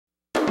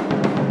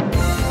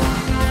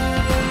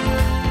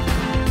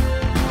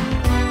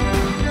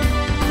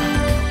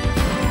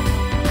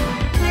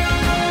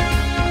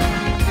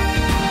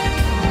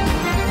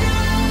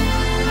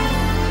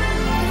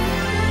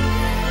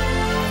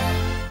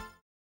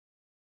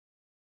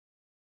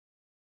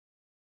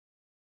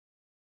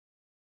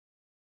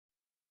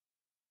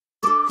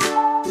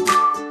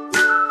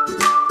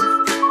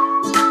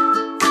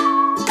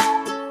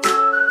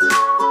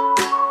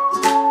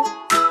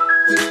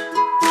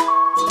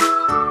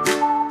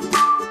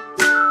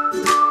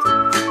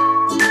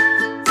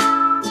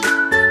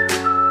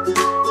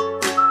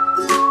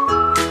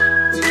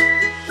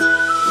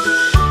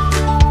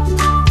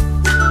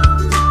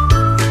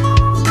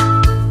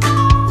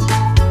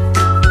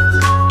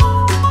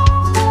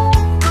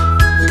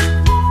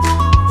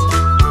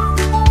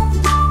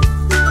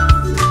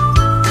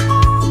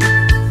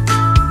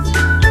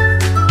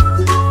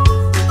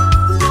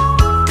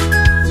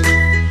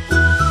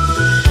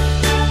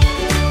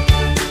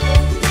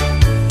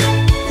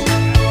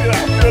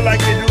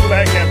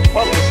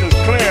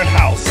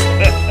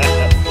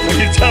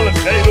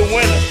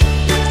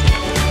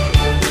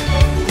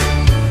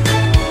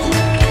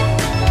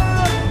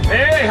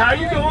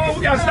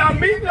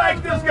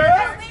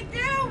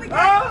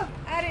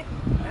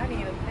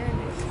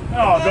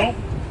Oh, don't.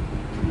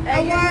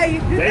 How are you?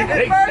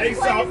 They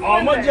saw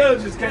all my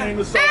judges came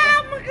to saw.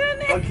 Oh my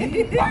goodness.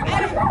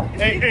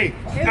 Hey,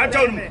 I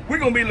told them we're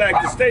gonna be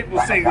like the staple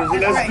singers.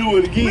 Let's do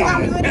it again.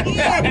 We're gonna do it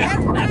again.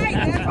 That's right.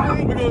 That's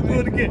right. We're gonna do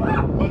it again.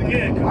 But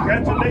again,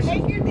 congratulations.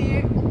 Thank you,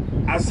 dear.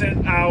 I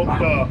sent out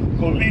the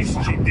police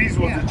chief. These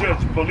was the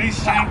judge, police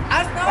chief,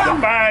 the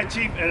fire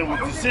chief, and it was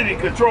the city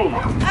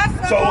controller.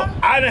 So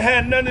I didn't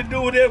have nothing to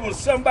do with it. It was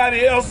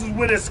somebody else's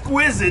with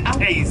exquisite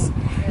taste.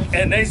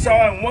 And they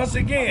saw it once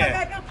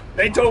again.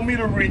 They told me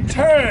to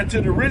return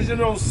to the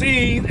original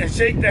scene and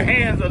shake the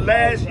hands of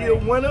last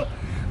year's winner.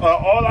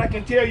 All I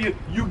can tell you,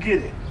 you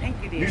get it.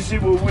 Thank you, dear. You see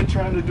what we're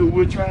trying to do?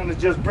 We're trying to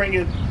just bring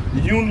in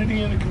the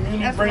unity in the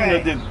community,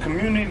 bring the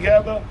community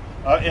together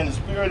in the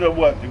spirit of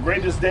what? The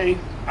greatest day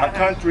our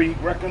country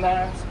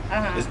recognized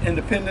is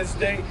Independence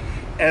Day.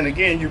 And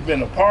again, you've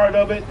been a part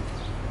of it.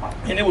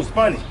 And it was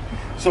funny.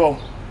 So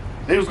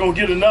they was gonna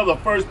get another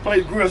first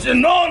place grill. She said,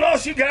 no,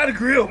 she got a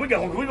grill. We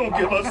gonna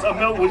give her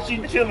something else when she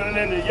chilling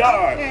in the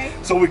yard. Okay.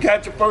 So we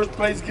got your first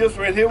place gifts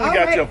right here. We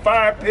got your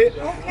fire pit.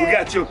 We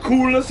got your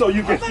cooler, so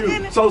you can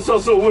so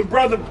when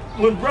brother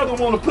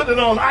wanna put it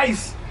on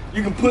ice,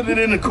 you can put it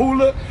in the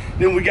cooler.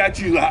 Then we got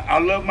you I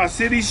Love My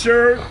City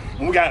shirt,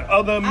 and we got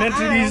other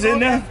amenities in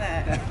there.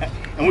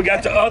 And we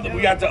got the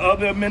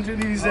other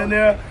amenities in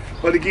there.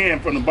 But again,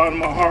 from the bottom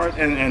of my heart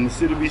and the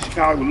city of East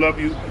Chicago, we love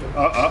you.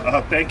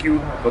 Thank you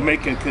for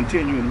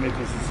continuing to make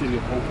us a city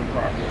of hope and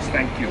progress.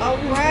 Thank you. All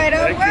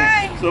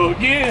right. So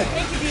again.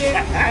 Thank you,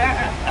 dear.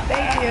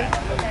 Thank you.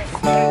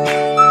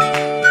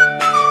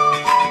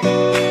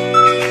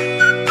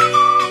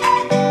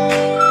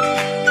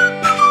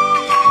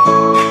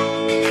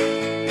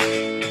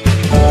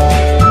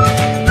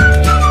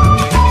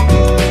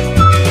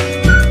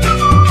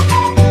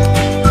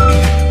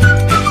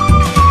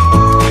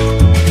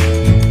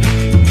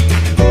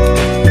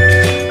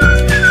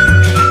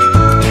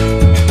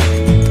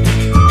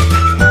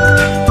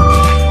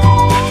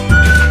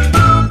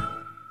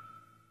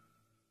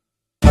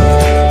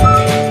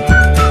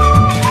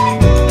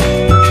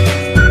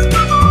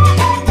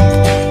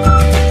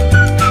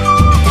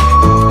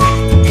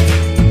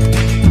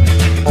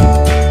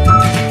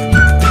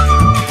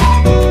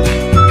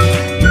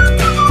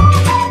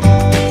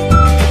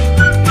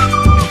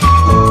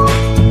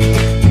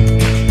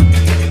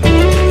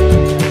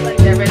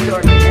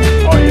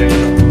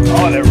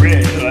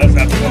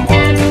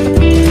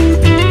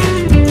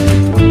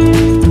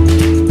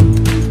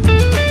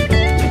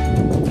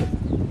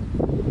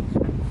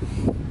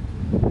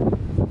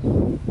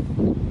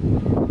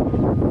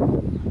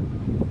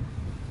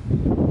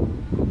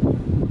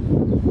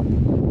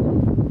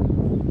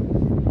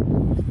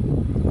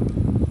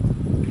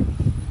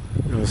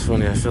 It's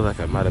funny, I feel like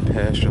I might have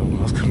passed y'all when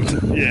I was coming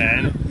down.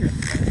 Yeah.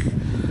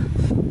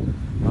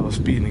 I was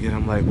speeding again.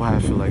 I'm like, why I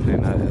feel like they're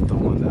not at the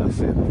one that I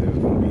said that they were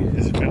going to be at.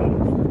 Is it better?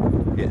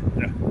 Yeah.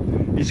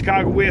 In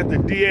Chicago, we're at the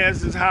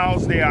Diaz's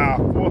house. They are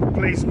 4th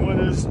place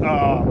winners in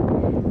our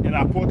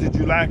 4th of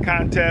July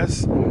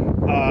contest.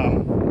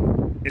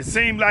 It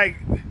seemed like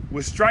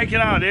we're striking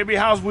out. Every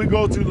house we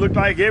go to look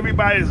like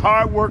everybody's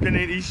hard working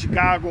in East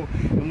Chicago,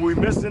 and we're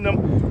missing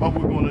them, but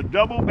we're going to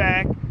double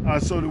back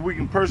so that we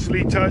can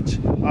personally touch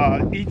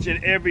each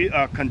and every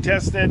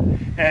contestant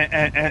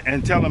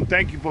and tell them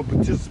thank you for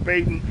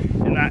participating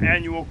in our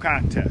annual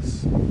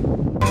contest.